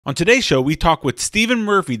On today's show, we talk with Stephen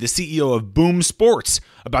Murphy, the CEO of Boom Sports,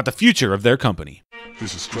 about the future of their company.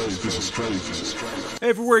 This is crazy.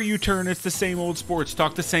 Everywhere you turn, it's the same old sports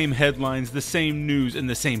talk, the same headlines, the same news, and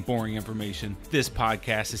the same boring information. This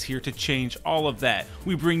podcast is here to change all of that.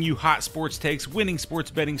 We bring you hot sports takes, winning sports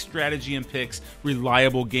betting strategy and picks,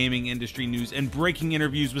 reliable gaming industry news, and breaking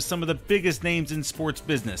interviews with some of the biggest names in sports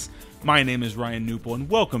business. My name is Ryan Newpel, and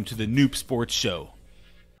welcome to the Noop Sports Show.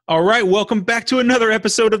 All right, welcome back to another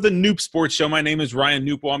episode of the Noop Sports Show. My name is Ryan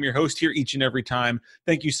Newpel. I'm your host here each and every time.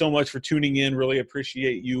 Thank you so much for tuning in. Really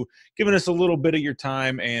appreciate you giving us a little bit of your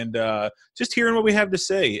time and just hearing what we have to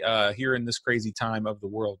say here in this crazy time of the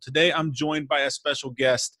world. Today, I'm joined by a special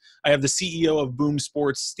guest. I have the CEO of Boom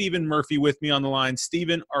Sports, Stephen Murphy, with me on the line.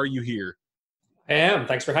 Stephen, are you here? I am.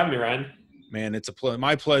 Thanks for having me, Ryan. Man, it's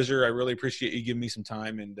my pleasure. I really appreciate you giving me some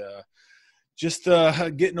time and just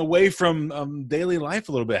getting away from daily life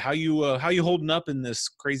a little bit. How you holding up in this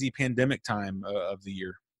crazy pandemic time of the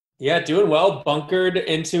year? Yeah, doing well. Bunkered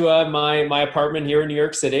into my apartment here in New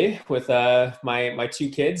York City with my two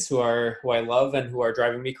kids who I love and who are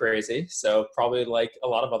driving me crazy. So probably like a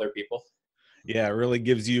lot of other people. Yeah, it really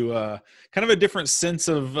gives you kind of a different sense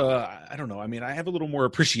of, I don't know. I mean, I have a little more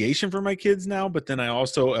appreciation for my kids now, but then I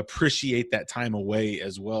also appreciate that time away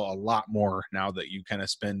as well a lot more now that you kind of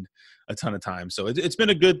spend a ton of time. So it's been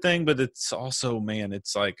a good thing, but it's also, man,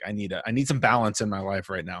 it's like I need some balance in my life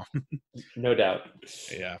right now. No doubt.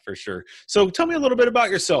 Yeah, for sure. So tell me a little bit about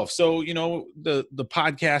yourself. So, you know, the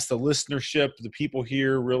podcast, the listenership, the people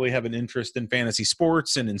here really have an interest in fantasy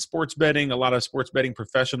sports and in sports betting. A lot of sports betting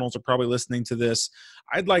professionals are probably listening to this.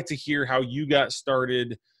 I'd like to hear how you got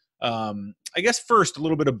started. I guess first a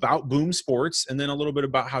little bit about Boom Sports and then a little bit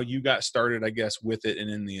about how you got started, I guess, with it and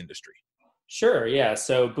in the industry. Sure. Yeah.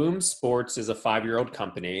 So Boom Sports is a 5-year-old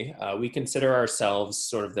company. We consider ourselves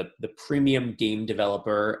sort of the premium game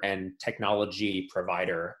developer and technology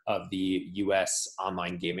provider of the U.S.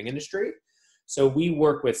 online gaming industry. So we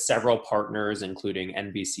work with several partners, including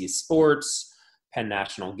NBC Sports, Penn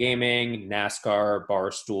National Gaming, NASCAR,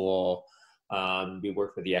 Barstool. We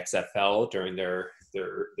worked with the XFL during their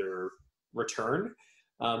return.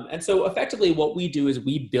 And so effectively what we do is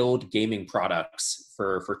we build gaming products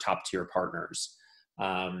for top tier partners.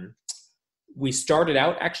 We started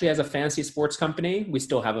out actually as a fantasy sports company. We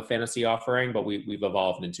still have a fantasy offering, but we've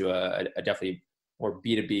evolved into a definitely more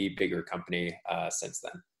B2B bigger company since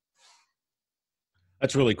then.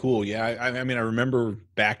 That's really cool. Yeah. I mean, I remember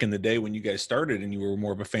back in the day when you guys started and you were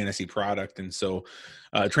more of a fantasy product. And so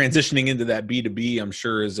transitioning into that B2B, I'm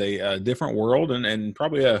sure is a different world and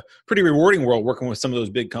probably a pretty rewarding world working with some of those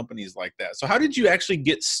big companies like that. So how did you actually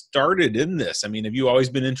get started in this? I mean, have you always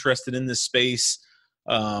been interested in this space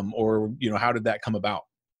or, you know, how did that come about?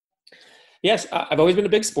 Yes, I've always been a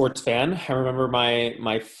big sports fan. I remember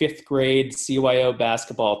my fifth grade CYO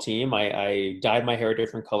basketball team. I dyed my hair a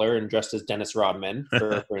different color and dressed as Dennis Rodman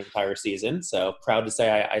for an entire season. So proud to say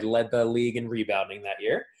I led the league in rebounding that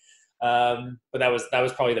year. But that was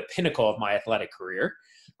probably the pinnacle of my athletic career.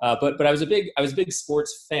 But I was a big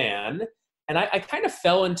sports fan, and I kind of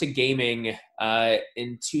fell into gaming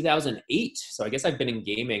in 2008. So I guess I've been in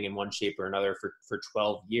gaming in one shape or another for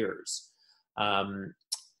 12 years.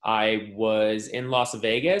 I was in Las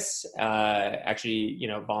Vegas, actually,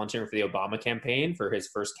 volunteering for the Obama campaign for his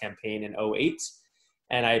first campaign in 2008.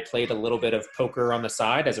 And I played a little bit of poker on the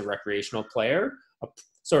side as a recreational player,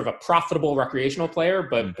 sort of a profitable recreational player,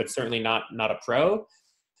 but certainly not a pro.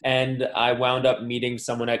 And I wound up meeting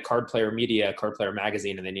someone at Card Player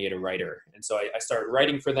Magazine, and they needed a writer. And so I started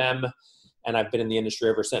writing for them, and I've been in the industry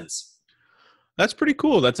ever since. That's pretty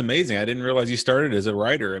cool. That's amazing. I didn't realize you started as a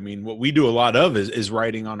writer. I mean, what we do a lot of is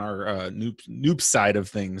writing on our Noop side of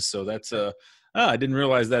things. So that's I didn't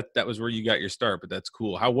realize that was where you got your start, but that's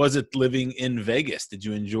cool. How was it living in Vegas? Did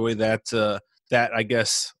you enjoy that I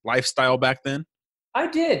guess lifestyle back then? I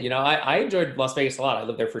did. I enjoyed Las Vegas a lot. I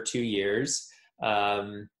lived there for 2 years.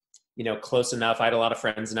 Close enough. I had a lot of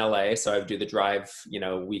friends in LA, so I would do the drive,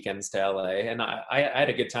 weekends to LA, and I had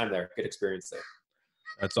a good time there, good experience there.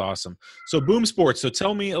 That's awesome. So Boom Sports. So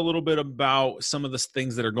tell me a little bit about some of the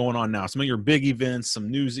things that are going on now. Some of your big events,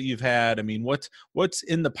 some news that you've had. I mean, what's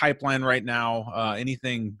in the pipeline right now?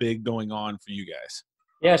 Anything big going on for you guys?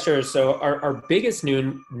 Yeah, sure. So our biggest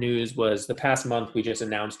news was the past month, we just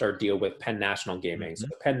announced our deal with Penn National Gaming. Mm-hmm.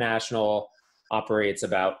 So Penn National operates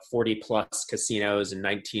about 40 plus casinos in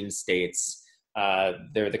 19 states.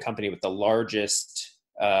 They're the company with the largest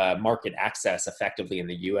market access effectively in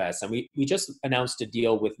the US. And we just announced a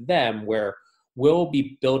deal with them where we'll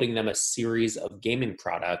be building them a series of gaming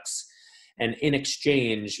products. And in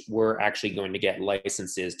exchange, we're actually going to get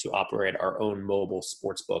licenses to operate our own mobile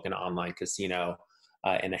sportsbook and online casino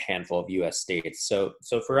in a handful of U.S. states. So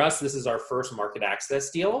for us, this is our first market access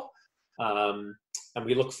deal. And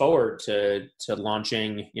we look forward to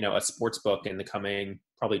launching, a sports book in the coming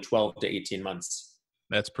probably 12 to 18 months.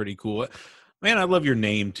 That's pretty cool. Man, I love your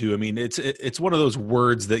name too. I mean, it's one of those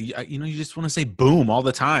words that you just want to say boom all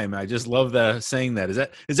the time. I just love saying that.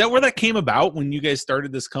 Is that where that came about when you guys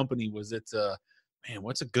started this company? Was it man,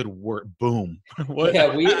 what's a good word? Boom. What? Yeah,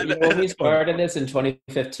 when we started this in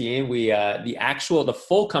 2015, the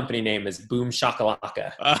full company name is Boom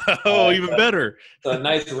Shakalaka. Even better. So a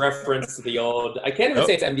nice reference to the old. I can't even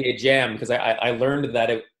say it's NBA Jam because I learned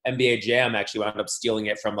that NBA Jam actually wound up stealing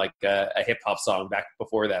it from like a hip hop song back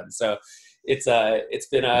before then. So it's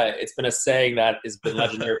been a saying that has been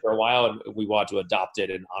legendary for a while, and we want to adopt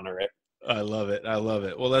it and honor it. I love it.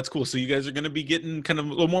 Well, that's cool. So you guys are going to be getting kind of a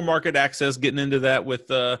little more market access, getting into that with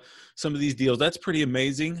some of these deals. That's pretty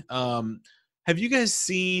amazing. Have you guys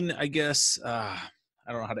seen, I guess, I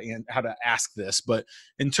don't know how to ask this, but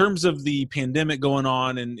in terms of the pandemic going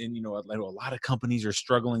on and a lot of companies are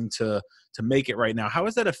struggling to make it right now, how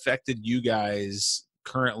has that affected you guys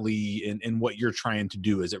currently in what you're trying to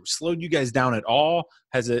do? Has it slowed you guys down at all?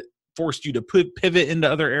 Has it forced you to pivot into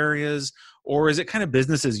other areas? Or is it kind of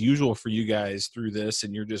business as usual for you guys through this,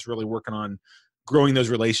 and you're just really working on growing those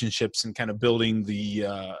relationships and kind of building the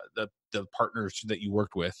partners that you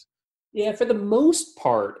worked with? Yeah, for the most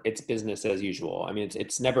part, it's business as usual. I mean,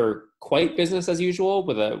 it's never quite business as usual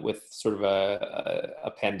with sort of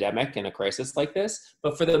a pandemic and a crisis like this.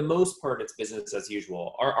 But for the most part, it's business as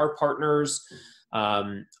usual. Our partners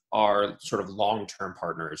are sort of long-term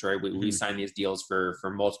partners, right? We sign these deals for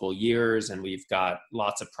multiple years, and we've got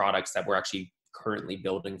lots of products that we're actually currently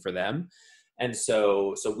building for them. And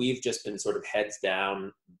so we've just been sort of heads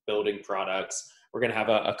down building products. We're going to have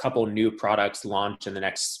a couple new products launch in the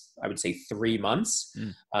next, I would say, 3 months.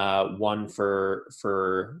 One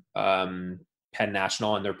for Penn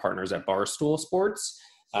National and their partners at Barstool Sports,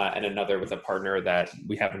 and another with a partner that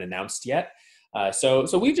we haven't announced yet. So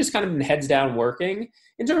we've just kind of been heads down working.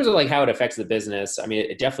 In terms of like how it affects the business, I mean,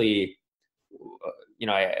 it definitely,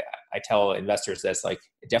 I tell investors this, like,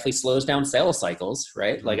 it definitely slows down sales cycles,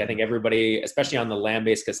 right? Mm-hmm. Like, I think everybody, especially on the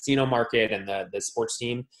land-based casino market and the sports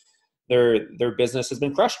team, their business has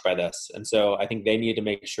been crushed by this. And so I think they need to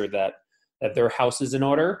make sure that their house is in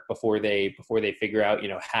order before they figure out,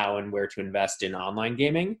 how and where to invest in online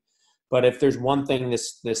gaming. But if there's one thing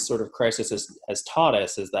this sort of crisis has taught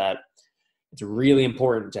us, is that it's really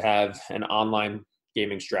important to have an online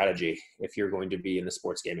gaming strategy if you're going to be in the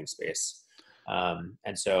sports gaming space.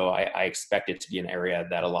 And so I expect it to be an area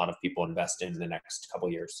that a lot of people invest in the next couple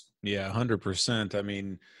of years. Yeah, 100%. I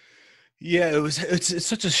mean, yeah, it's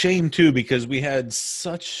such a shame too, because we had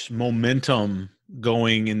such momentum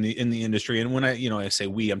going in the industry. And when I say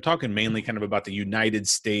we, I'm talking mainly kind of about the United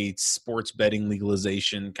States sports betting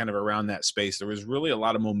legalization, kind of around that space. There was really a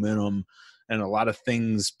lot of momentum and a lot of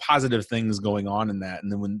things, positive things going on in that.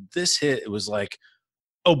 And then when this hit, it was like,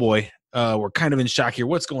 oh boy, we're kind of in shock here.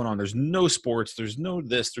 What's going on? There's no sports. There's no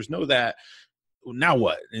this. There's no that. Now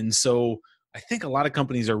what? And so I think a lot of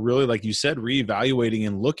companies are really, like you said, reevaluating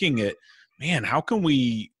and looking at, man, how can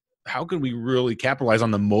we really capitalize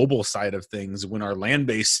on the mobile side of things when our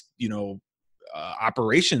land-based,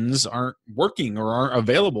 operations aren't working or aren't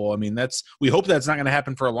available? I mean, we hope that's not going to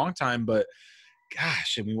happen for a long time, but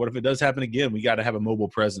gosh, I mean, what if it does happen again? We got to have a mobile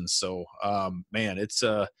presence. So, man, it's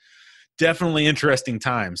definitely interesting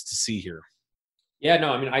times to see here. Yeah,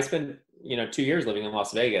 no, I mean, I spent, 2 years living in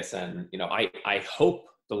Las Vegas, and, I hope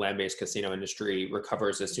the land-based casino industry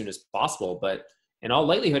recovers as soon as possible, but in all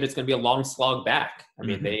likelihood, it's going to be a long slog back. I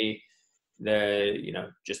mean,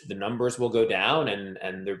 just the numbers will go down,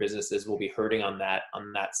 and their businesses will be hurting on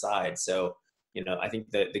that side. So, I think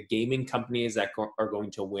that the gaming companies that are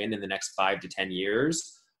going to win in the next 5 to 10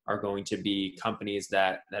 years are going to be companies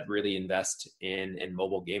that really invest in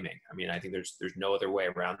mobile gaming. I mean, I think there's no other way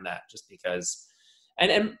around that, just because.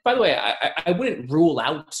 And by the way, I wouldn't rule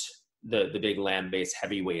out the big land-based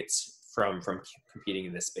heavyweights from competing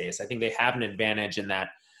in this space. I think they have an advantage in that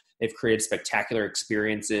they've created spectacular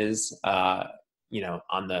experiences,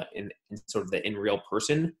 in sort of the in real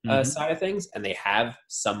person side of things, and they have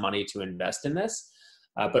some money to invest in this.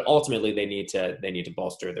 But ultimately, they need to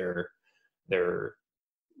bolster their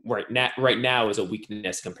right now is a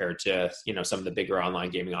weakness compared to some of the bigger online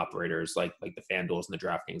gaming operators like the FanDuels and the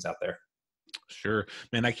DraftKings out there. Sure.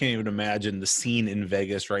 Man, I can't even imagine the scene in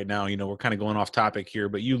Vegas right now. We're kind of going off topic here,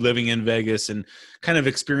 but you living in Vegas and kind of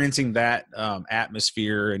experiencing that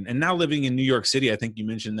atmosphere and now living in New York City. I think you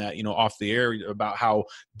mentioned that, off the air about how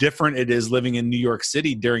different it is living in New York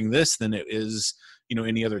City during this than it is,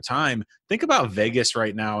 any other time. Think about Vegas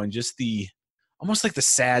right now and just almost like the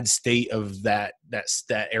sad state of that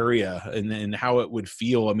area and how it would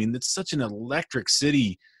feel. I mean, it's such an electric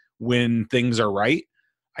city when things are right.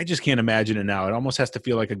 I just can't imagine it now. It almost has to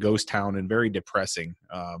feel like a ghost town and very depressing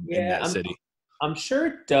in that city. I'm sure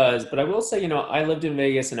it does, but I will say, I lived in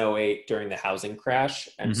Vegas in '08 during the housing crash.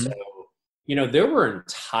 And so, there were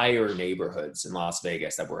entire neighborhoods in Las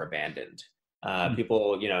Vegas that were abandoned.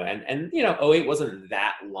 People, and '08 wasn't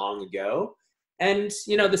that long ago. And,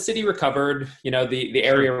 the city recovered, the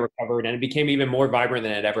area recovered, and it became even more vibrant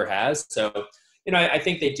than it ever has. So, I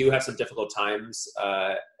think they do have some difficult times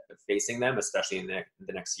facing them, especially in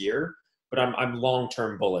the next year. But I'm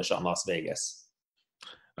long-term bullish on Las Vegas.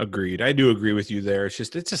 Agreed. I do agree with you there. It's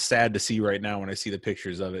just sad to see right now when I see the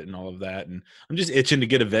pictures of it and all of that. And I'm just itching to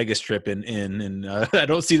get a Vegas trip in and I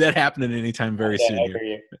don't see that happening anytime very soon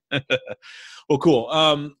here. Well,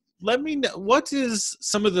 cool. Let me know, what is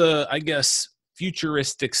some of the, I guess,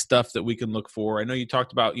 futuristic stuff that we can look for? I know you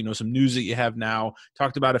talked about, some news that you have now,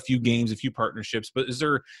 talked about a few games, a few partnerships, but is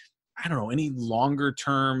there, I don't know, any longer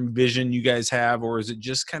term vision you guys have, or is it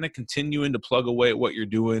just kind of continuing to plug away at what you're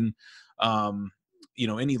doing?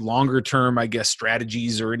 Any longer term, I guess,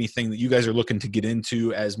 strategies or anything that you guys are looking to get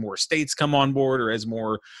into as more states come on board or as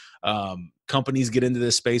more companies get into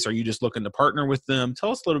this space? Are you just looking to partner with them?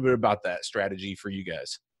 Tell us a little bit about that strategy for you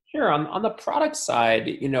guys. Sure. On the product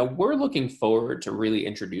side, we're looking forward to really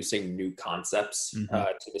introducing new concepts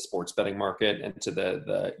to the sports betting market and to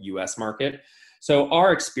the U.S. market. So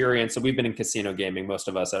our experience, so we've been in casino gaming, most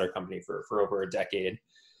of us at our company for over a decade.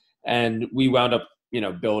 And we wound up,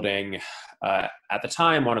 building at the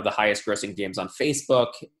time, one of the highest grossing games on Facebook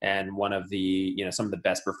and one of the, some of the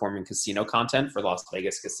best performing casino content for Las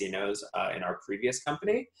Vegas casinos in our previous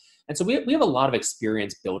company. And so we have a lot of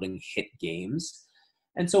experience building hit games.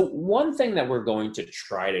 And so one thing that we're going to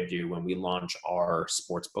try to do when we launch our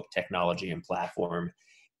sportsbook technology and platform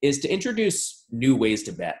is to introduce new ways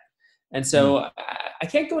to bet. And so I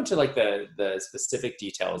can't go into like the specific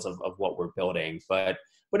details of what we're building, but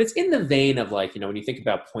it's in the vein of like, when you think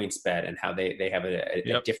about PointsBet and how they have a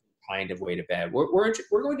different kind of way to bet. We're going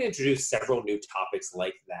to introduce several new topics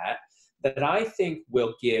like that I think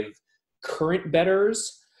will give current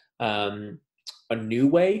bettors a new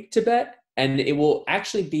way to bet. And it will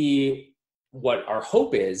actually be what our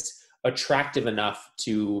hope is, attractive enough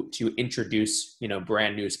to introduce,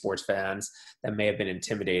 brand new sports fans that may have been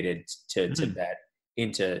intimidated to bet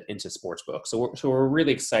into sportsbook. So we're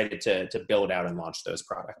really excited to build out and launch those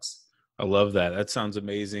products. I love that. That sounds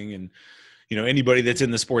amazing. And, anybody that's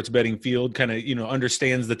in the sports betting field kind of,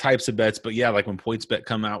 understands the types of bets, but yeah, like when PointsBet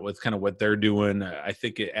come out with kind of what they're doing, I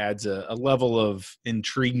think it adds a level of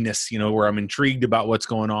intrigueness, where I'm intrigued about what's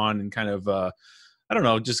going on and kind of, I don't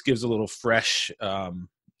know, just gives a little fresh,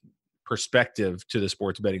 perspective to the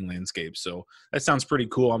sports betting landscape. So that sounds pretty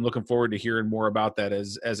cool. I'm looking forward to hearing more about that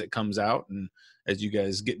as it comes out and as you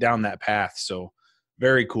guys get down that path. So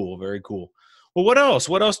very cool. Very cool. Well, what else?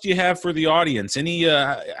 What else do you have for the audience? Any,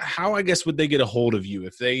 how, I guess, would they get a hold of you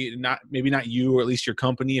if they maybe not you, or at least your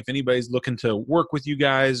company, if anybody's looking to work with you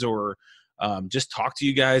guys or just talk to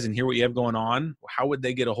you guys and hear what you have going on, how would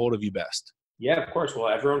they get a hold of you best? Yeah, of course. Well,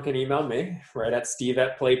 everyone can email me right at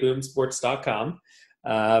steve@playboomsports.com.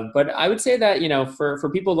 But I would say that, for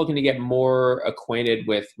people looking to get more acquainted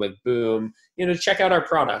with Boom, check out our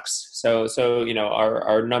products. So,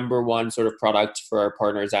 our number one sort of product for our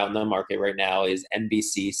partners out in the market right now is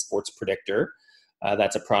NBC Sports Predictor.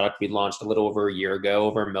 That's a product we launched a little over a year ago.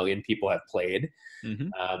 Over 1 million people have played.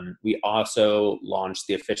 We also launched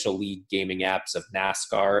the official league gaming apps of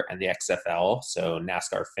NASCAR and the XFL. So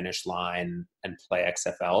NASCAR Finish Line and Play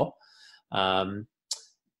XFL.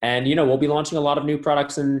 And, we'll be launching a lot of new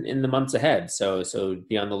products in the months ahead. So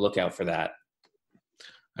be on the lookout for that.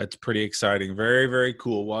 That's pretty exciting. Very, very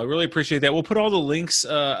cool. Well, I really appreciate that. We'll put all the links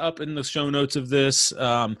up in the show notes of this.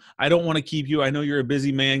 I don't want to keep you. I know you're a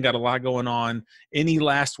busy man, got a lot going on. Any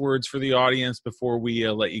last words for the audience before we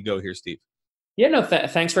let you go here, Steve? Yeah, no,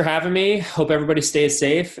 thanks for having me. Hope everybody stays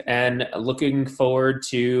safe and looking forward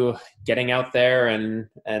to getting out there and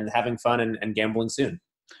having fun and gambling soon.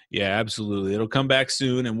 Yeah, absolutely. It'll come back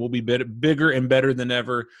soon, and we'll be bigger and better than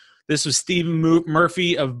ever. This was Stephen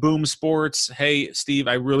Murphy of Boom Sports. Hey, Steve,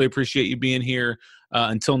 I really appreciate you being here.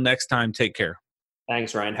 Until next time, take care.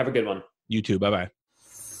 Thanks, Ryan. Have a good one. You too. Bye-bye.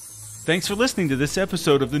 Thanks for listening to this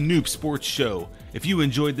episode of the Noob Sports Show. If you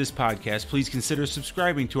enjoyed this podcast, please consider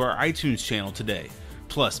subscribing to our iTunes channel today.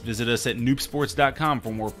 Plus, visit us at noobsports.com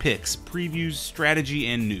for more picks, previews, strategy,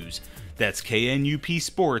 and news. That's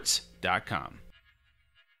knupsports.com.